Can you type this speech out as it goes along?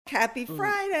Happy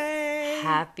Friday.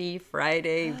 Happy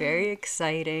Friday. Very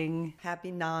exciting. Happy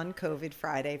non-COVID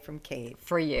Friday from Kate.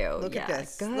 For you. Look yeah, at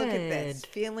this. Good. Look at this.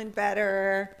 Feeling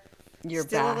better. You're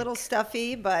Still back. a little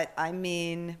stuffy, but I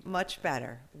mean, much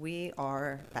better. We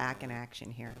are back in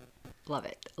action here. Love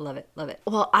it. Love it. Love it.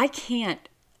 Well, I can't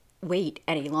wait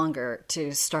any longer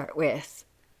to start with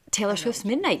Taylor Swift's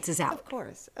Midnights is out. Of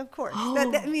course. Of course.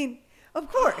 Oh. Of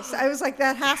course. I was like,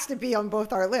 that has to be on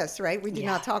both our lists, right? We did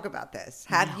not talk about this.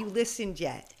 Have you listened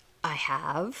yet? I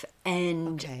have.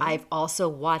 And Okay. I've also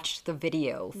watched the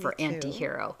video for too.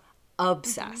 Antihero.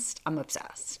 Obsessed. I'm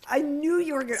obsessed. I knew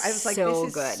you were good. I was like, So this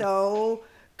is good. so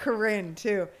Corinne,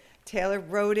 too. Taylor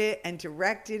wrote it and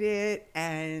directed it,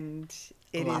 and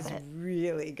it Love is it.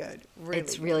 really good.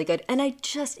 It's really good. And I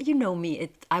just, you know me,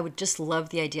 I would just love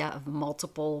the idea of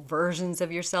multiple versions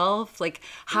of yourself. Like,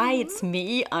 hi, it's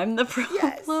me. I'm the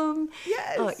problem.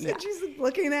 Yes. Oh, yeah. And she's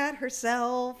looking at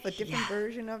herself, a different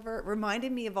version of her. It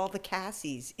reminded me of all the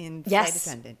Cassies in Flight Yes.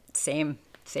 Attendant. Same.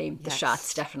 The Yes.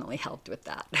 shots definitely helped with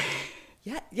that.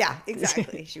 Yeah,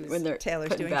 exactly. She was When they're Taylor's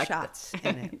putting doing back shots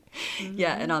in it.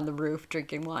 Yeah, and on the roof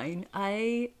drinking wine.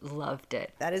 I loved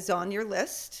it. That is on your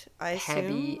list, I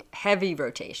assume. Heavy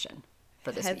rotation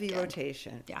for this Heavy weekend.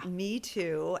 rotation. Yeah. Me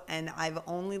too. And I've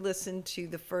only listened to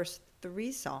the first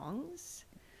 3 songs.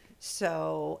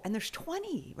 So, and there's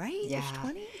 20, right? Yeah. There's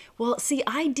 20? Well, see,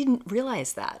 I didn't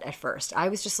realize that at first. I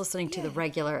was just listening to the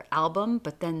regular album,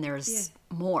 but then there's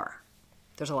more.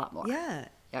 There's a lot more. Yeah.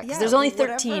 Yeah, because there's only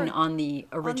whatever- 13 on the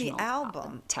original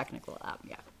album. technical album,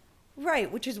 yeah.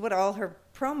 Right, which is what all her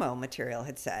promo material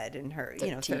had said, and her,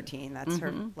 13. 13, that's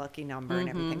her lucky number and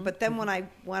everything. But then when I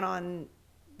went on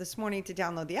this morning to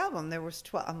download the album, there was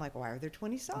 12. I'm like, why are there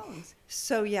 20 songs?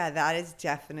 So yeah, that is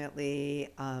definitely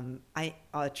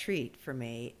a treat for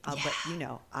me. But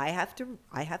I have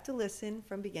to listen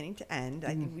from beginning to end.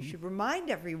 I think we should remind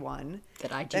everyone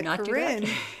That I do not Corinne do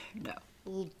that.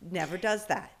 No. never does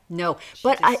that. No,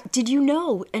 but did you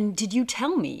know, and did you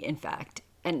tell me, in fact,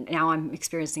 and now I'm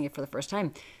experiencing it for the first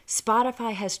time,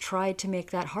 Spotify has tried to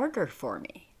make that harder for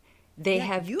me. They Yeah,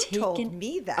 have you taken... told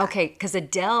me that. Okay, because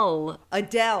Adele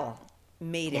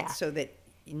made Yeah. it so that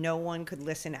no one could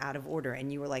listen out of order,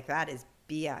 and you were like, that is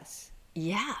BS.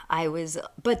 Yeah,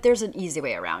 but there's an easy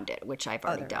way around it, which I've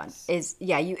already there done. is.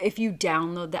 If you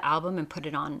download the album and put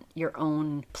it on your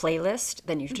own playlist,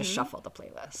 then you just shuffle the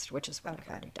playlist, which is what I've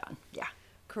already done. Yeah.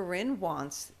 Corinne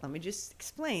wants, let me just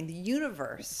explain, the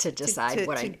universe To decide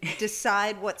what to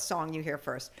decide what song you hear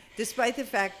first, despite the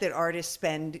fact that artists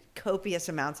spend copious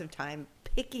amounts of time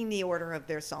picking the order of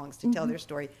their songs to tell their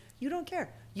story. You don't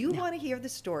care. You want to hear the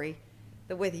story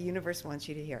the way the universe wants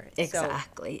you to hear it.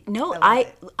 Exactly. No,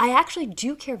 I love I actually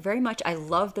do care very much. I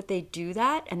love that they do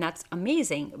that, and that's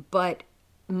amazing. But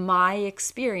my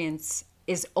experience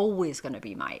is always going to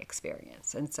be my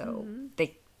experience, and so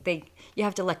you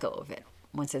have to let go of it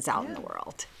once it's out in the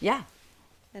world. Yeah.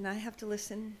 And I have to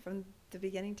listen from the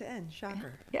beginning to end.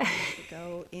 Shocker. Yeah. I have to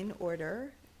go in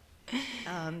order.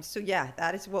 So yeah,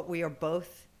 that is what we are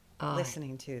both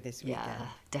listening to this weekend. Yeah,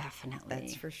 definitely.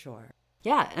 That's for sure.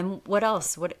 Yeah, and what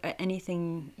else?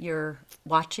 Anything you're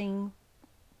watching,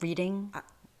 reading?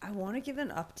 I want to give an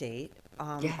update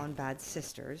on Bad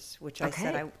Sisters, which I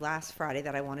said last Friday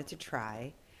that I wanted to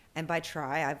try. And by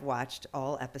try, I've watched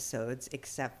all episodes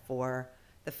except for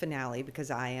the finale because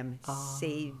I am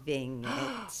saving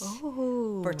it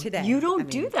for today. You don't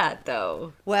do that,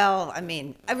 though. Well, I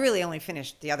mean, I really only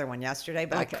finished the other one yesterday,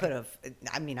 but Okay. I could have.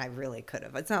 I mean, I really could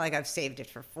have. It's not like I've saved it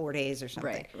for 4 days or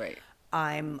something. Right.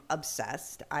 I'm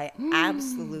obsessed. I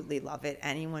absolutely love it.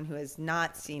 Anyone who has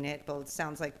not seen it, but it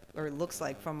sounds like or looks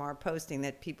like from our posting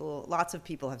that lots of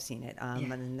people have seen it,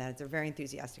 and that they're very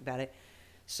enthusiastic about it.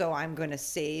 So I'm going to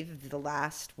save the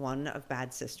last one of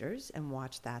Bad Sisters and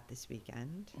watch that this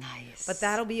weekend. Nice. But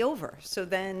that'll be over. So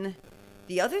then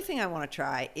the other thing I want to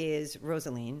try is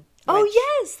Rosaline. Oh, which-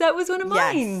 yes, that was one of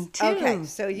mine, too. Okay,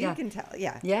 so you can tell.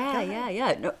 Yeah. Go ahead.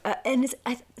 Yeah. No, and is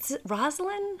it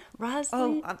Rosalind?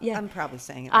 Oh, I'm probably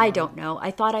saying it I wrong. don't know.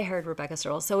 I thought I heard Rebecca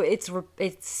Searle. So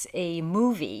it's a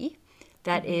movie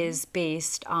that is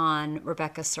based on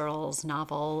Rebecca Searle's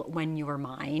novel When You Were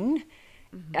Mine,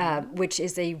 which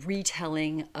is a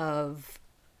retelling of.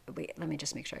 Wait, let me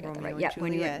just make sure I got that Romeo right. and Yeah,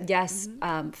 when you Juliet. yes,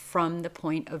 from the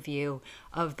point of view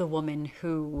of the woman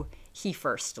who he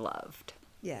first loved.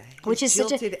 Yeah. Which his is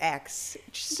such a- jilted ex.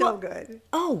 So good.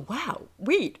 Oh, wow.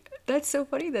 Wait, that's so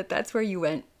funny that's where you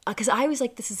went. Because I was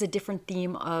like, this is a different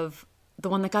theme of The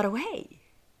One That Got Away.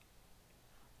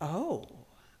 Oh.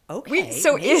 Okay. Wait,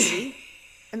 so maybe.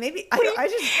 And maybe I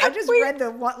just read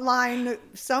the one line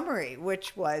summary,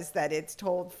 which was that it's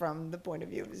told from the point of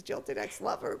view of his jilted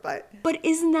ex-lover. But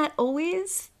isn't that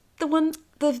always the one,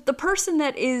 the person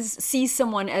that sees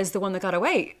someone as the one that got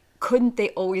away? Couldn't they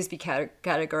always be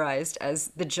categorized as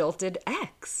the jilted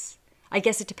ex? I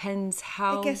guess it depends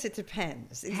how. I guess it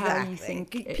depends. Exactly. How you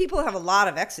think people have a lot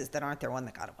of exes that aren't their one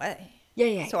that got away.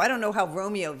 Yeah. So I don't know how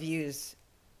Romeo views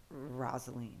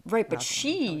Rosalind. Right, but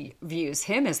she views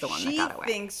him as the one that got away.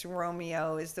 She thinks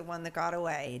Romeo is the one that got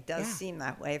away. It does seem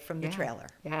that way from the trailer.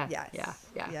 Yeah. Yes.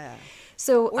 Yeah.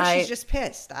 So or she's just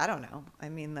pissed. I don't know. I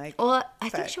mean, like. Well, I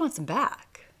think she wants him back.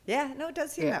 Yeah, no, it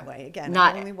does seem that way. Again,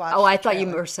 not. I only watched I thought you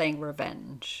were saying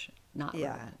revenge, not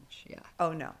revenge. Yeah.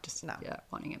 Oh no, just no. Yeah,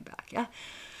 wanting him back.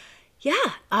 Yeah.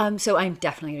 So I'm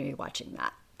definitely going to be watching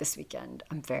that this weekend.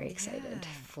 I'm very excited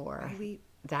for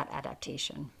that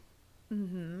adaptation.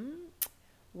 Mm-hmm.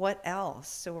 What else?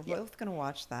 So we're both going to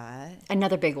watch that.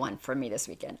 Another big one for me this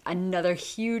weekend. Another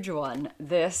huge one.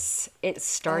 It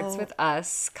starts with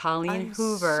us, Colleen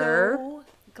Hoover. I'm so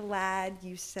glad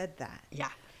you said that. Yeah.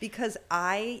 Because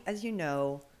I, as you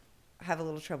know, have a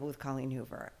little trouble with Colleen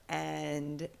Hoover.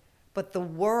 But the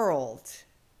world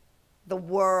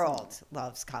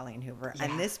loves Colleen Hoover. Yeah.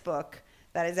 And this book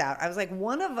that is out, I was like,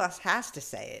 one of us has to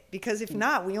say it. Because if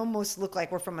not, we almost look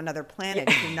like we're from another planet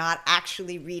if you're not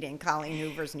actually reading Colleen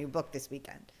Hoover's new book this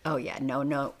weekend. Oh, yeah.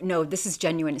 No, this is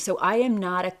genuine. So I am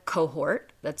not a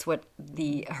cohort. That's what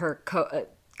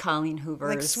Colleen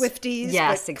Hoover's. Like Swifties,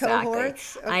 yes, but exactly.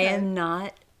 Cohorts? Okay. I am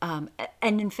not.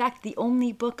 And in fact, the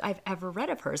only book I've ever read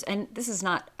of hers, and this is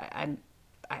not,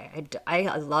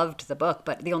 I loved the book,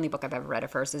 but the only book I've ever read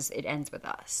of hers is It Ends With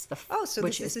Us. So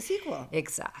this is a sequel.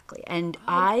 Exactly. And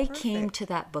I came to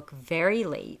that book very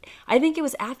late. I think it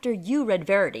was after you read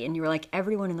Verity, and you were like,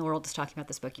 everyone in the world is talking about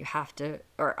this book. You have to,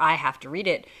 or I have to read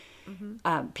it.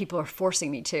 Mm-hmm. People are forcing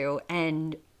me to.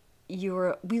 And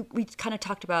we kind of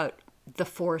talked about the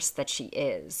force that she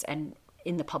is, and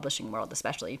in the publishing world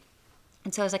especially.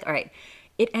 And so I was like, all right,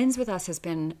 It Ends With Us has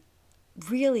been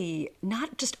really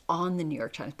not just on the New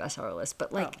York Times bestseller list,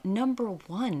 but like number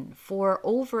one for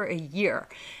over a year.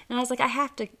 And I was like, I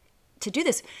have to do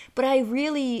this. But I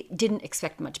really didn't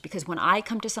expect much, because when I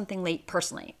come to something late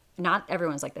personally, not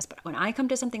everyone's like this, but when I come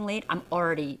to something late, I'm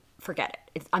already, forget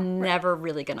it. I'm never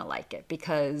really going to like it,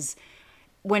 because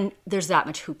when there's that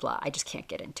much hoopla, I just can't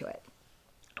get into it.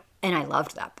 And I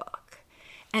loved that book.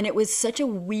 And it was such a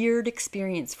weird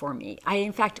experience for me. I,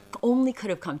 in fact, only could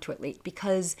have come to it late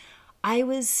because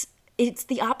it's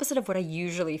the opposite of what I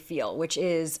usually feel, which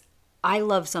is I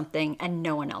love something and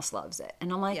no one else loves it.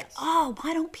 And I'm like, oh,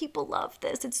 why don't people love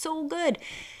this? It's so good.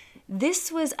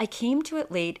 I came to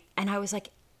it late and I was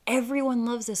like, everyone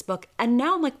loves this book. And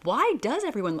now I'm like, why does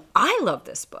I love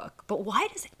this book, but why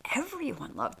does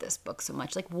everyone love this book so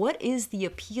much? Like, what is the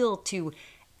appeal to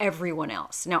everyone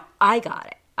else? Now, I got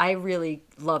it. I really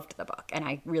loved the book and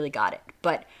I really got it,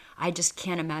 but I just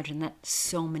can't imagine that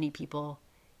so many people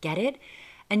get it.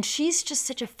 And she's just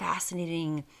such a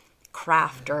fascinating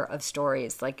crafter of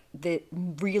stories, like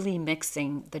really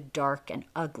mixing the dark and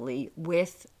ugly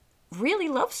with really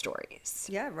love stories.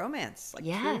 Yeah, romance. Like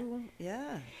yeah. True,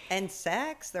 yeah. And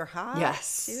sex, they're hot.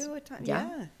 Yes. Too, at times.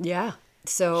 Yeah. Yeah.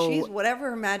 So she's,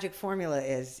 whatever her magic formula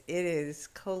is, it is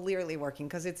clearly working,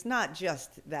 because it's not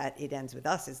just that It Ends With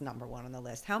Us is number one on the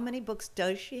list. How many books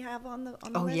does she have on the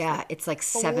list? Oh yeah, it's like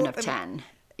 7 of 10.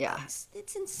 Yeah.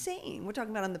 It's insane. We're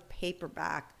talking about on the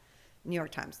paperback New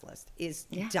York Times list is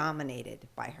dominated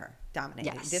by her.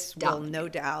 Dominated. Yes, this will no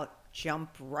doubt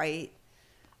jump right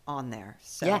on there.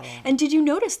 So. Yeah. And did you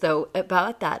notice though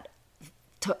about that?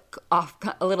 Took off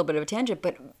a little bit of a tangent,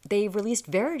 but they released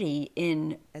Verity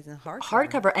as a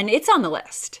hardcover, and it's on the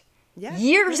list. Yeah,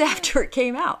 years after it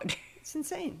came out. It's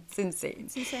insane. It's insane.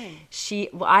 It's insane.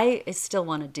 I still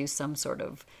want to do some sort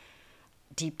of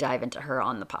deep dive into her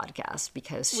on the podcast,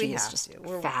 because she is just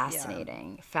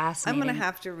fascinating. Yeah. Fascinating. I'm going to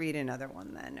have to read another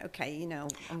one then. Okay,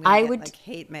 I'm going to get like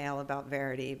hate mail about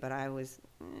Verity, but I was.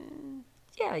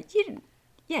 Yeah, you didn't.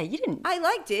 Yeah, you didn't. I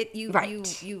liked it.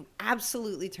 You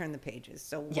absolutely turned the pages.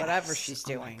 So whatever she's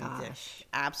doing,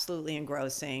 absolutely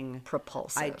engrossing.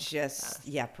 Propulsive.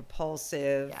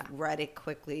 Propulsive. Yeah. Read it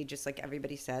quickly, just like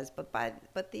everybody says.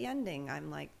 But the ending, I'm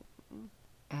like,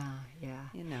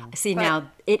 See,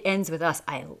 now It Ends With Us.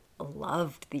 I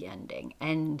loved the ending,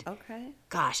 and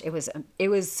gosh, it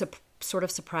was sort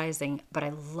of surprising, but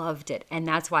I loved it, and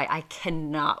that's why I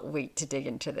cannot wait to dig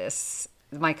into this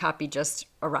my copy just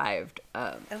arrived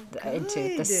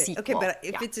into the sequel. Okay, but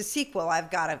if it's a sequel, I've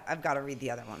got to read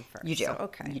the other one first. You do. So,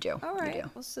 okay. You do. All right. You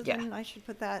do. Well, so Yeah. then I should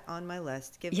put that on my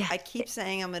list. Yeah. I keep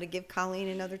saying I'm going to give Colleen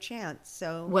another chance.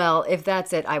 So Well, if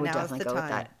that's it, I would Now's definitely the go with time.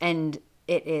 that. And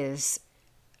it is,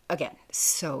 again,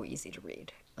 so easy to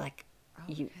read. Like,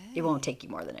 it won't take you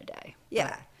more than a day.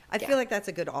 yeah. I feel like that's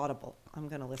a good Audible. I'm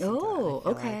going to listen to it. I feel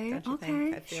okay, like. Don't you okay,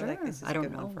 think? I feel like this is sure. I a don't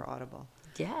good one know. for Audible.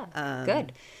 Yeah,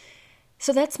 good.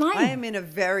 So that's mine. I am in a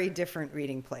very different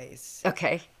reading place.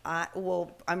 Okay.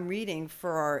 I'm reading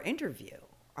for our interview.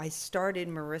 I started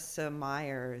Marissa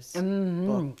Meyer's Mm-hmm.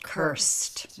 book,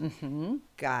 Cursed.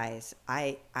 Guys,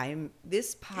 I'm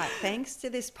thanks to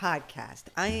this podcast,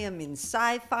 I am in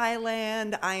sci-fi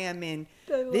land. I am in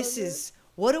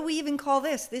what do we even call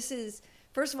this? This is,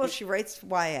 first of all, she writes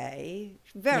YA,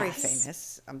 very Yes.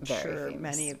 famous. I'm Very sure famous.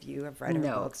 many of you have read her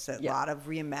books. A lot of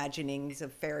reimaginings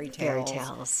of fairy tales.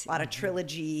 tales. A lot of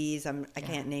trilogies. I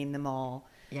can't name them all.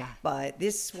 Yeah. But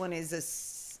this one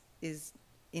is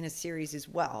in a series as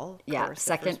well. Of Yeah, course. The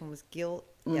second- first one was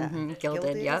Gilded.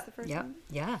 Gilded. is Yep. the first Yep. one?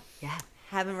 Yeah. Yeah.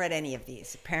 Haven't read any of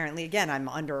these. Apparently, again, I'm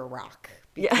under a rock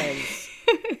Yeah. because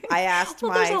I asked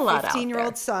Well, there's a lot my out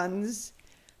 15-year-old there. son's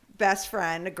best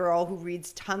friend, a girl who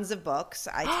reads tons of books.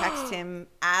 I text him,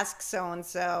 ask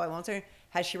so-and-so. I won't say,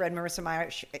 has she read Marissa Meyer?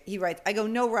 He writes, I go,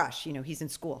 no rush. He's in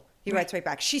school. He writes right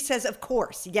back. She says, of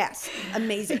course, yes,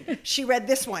 amazing. She read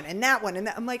this one and that one. And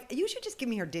I'm like, you should just give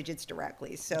me her digits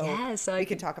directly so we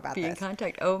can talk about be this. in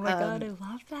contact. Oh my God, I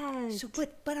love that. So,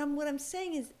 but what I'm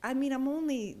saying is, I'm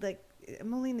only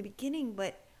in the beginning,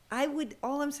 but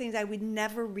all I'm saying is I would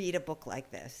never read a book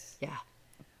like this. Yeah.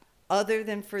 Other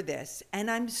than for this. And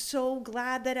I'm so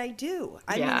glad that I do.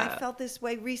 I mean, I felt this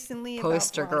way recently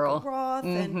Poster about Veronica girl. Roth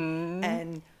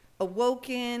and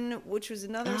Awoken, which was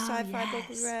another sci-fi book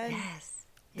we read. Yes.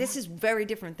 This is very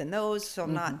different than those, so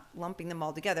I'm not lumping them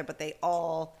all together, but they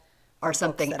all Or books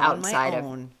something that are on my outside of.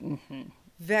 own.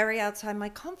 Very outside my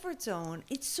comfort zone.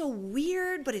 It's so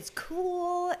weird, but it's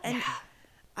cool. And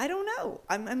I don't know.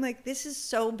 I'm like, this is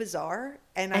so bizarre.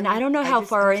 And I don't know how just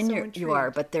far am in so you intrigued.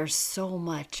 are, but there's so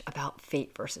much about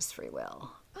fate versus free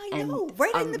will. I know.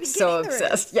 Right in the beginning so there is.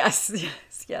 obsessed. Yes.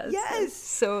 I'm Yes.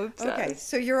 so obsessed. Okay,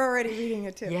 so you're already reading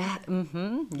it too. Yeah.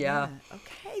 Mm-hmm. Yeah.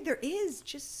 Okay, there is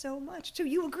just so much. So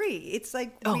you agree? It's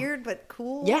like weird but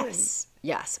cool. Yes.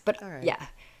 Yes. But All right. yeah.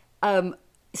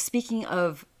 Speaking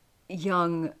of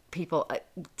young people,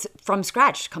 From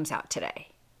Scratch comes out today.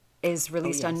 Is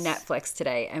released on yes. Netflix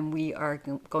today, and we are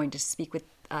going to speak with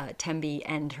Tembi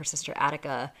and her sister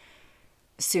Attica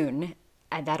soon,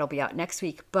 and that'll be out next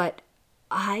week. But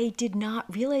I did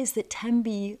not realize that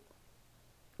Tembi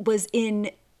was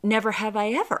in Never Have I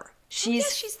Ever.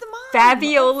 She's the mom.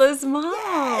 Fabiola's mom.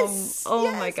 Yes. Oh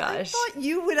yes. my gosh. I thought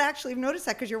you would actually have noticed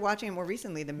that because you're watching it more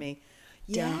recently than me.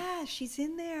 Yeah, she's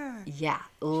in there. Yeah,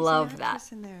 an love that.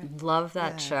 actress in there. Love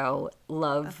that show.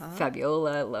 Love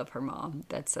Fabiola. Love her mom.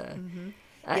 That's a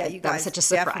Yeah, you that guys was such a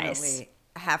surprise. definitely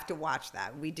have to watch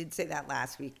that. We did say that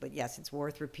last week, but yes, it's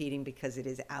worth repeating because it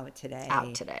is out today.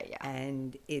 Out today, yeah.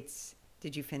 And it's.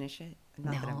 Did you finish it?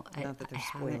 No, not that I there's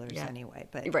haven't spoilers yet. anyway,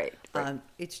 but Right.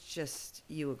 it's just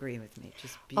you agree with me.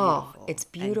 Just beautiful. Oh, it's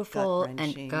beautiful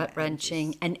and gut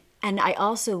wrenching, and I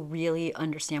also really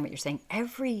understand what you're saying.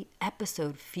 Every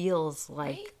episode feels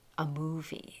like a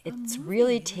movie. It's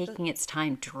really taking its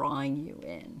time drawing you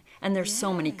in, and there's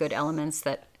so many good elements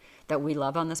that we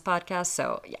love on this podcast.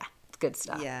 So yeah, it's good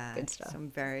stuff. Yeah, good stuff.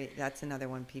 That's another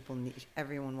one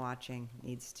everyone watching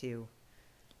needs to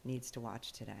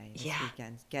watch today. This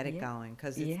weekend. Get it going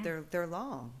because they're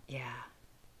long. Yeah.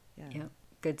 Yeah. Yep.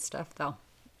 Good stuff though.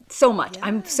 So much. Yeah.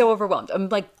 I'm so overwhelmed. I'm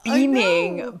like I know.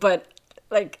 beaming, but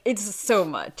like it's so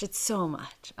much. It's so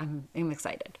much. I'm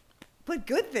excited. But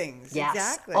good things. Yes,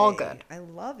 Exactly. all good. I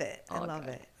love it. I love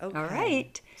it. Okay. All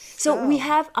right. So we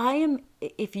have. I am.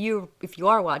 If you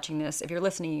are watching this, if you're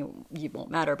listening, it won't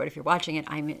matter. But if you're watching it,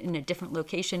 I'm in a different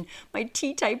location. My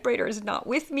tea typewriter is not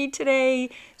with me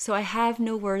today, so I have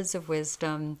no words of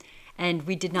wisdom. And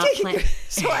we did not plan.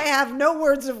 So I have no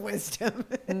words of wisdom.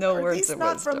 No Or words at least of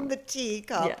not wisdom. from the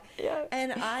teacup. Yeah.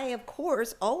 And I, of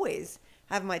course, always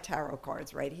have my tarot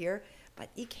cards right here. But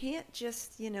you can't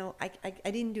just, I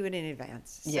didn't do it in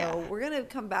advance. Yeah. So we're going to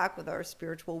come back with our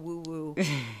spiritual woo-woo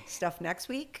stuff next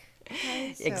week.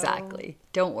 Okay? So- Exactly.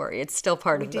 Don't worry. It's still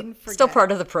part of didn't still forget.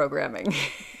 part of the programming.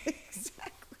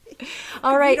 Exactly.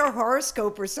 All Could right. read our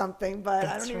horoscope or something, but I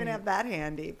That's don't even right. have that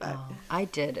handy. But Oh, I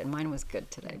did, and mine was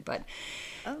good today. But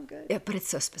good. yeah, but it's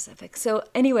so specific. So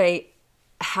anyway,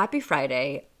 happy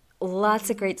Friday. Lots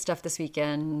of great stuff this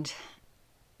weekend.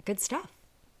 Good stuff.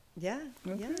 Yeah.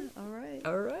 Yeah. All right.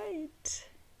 All right.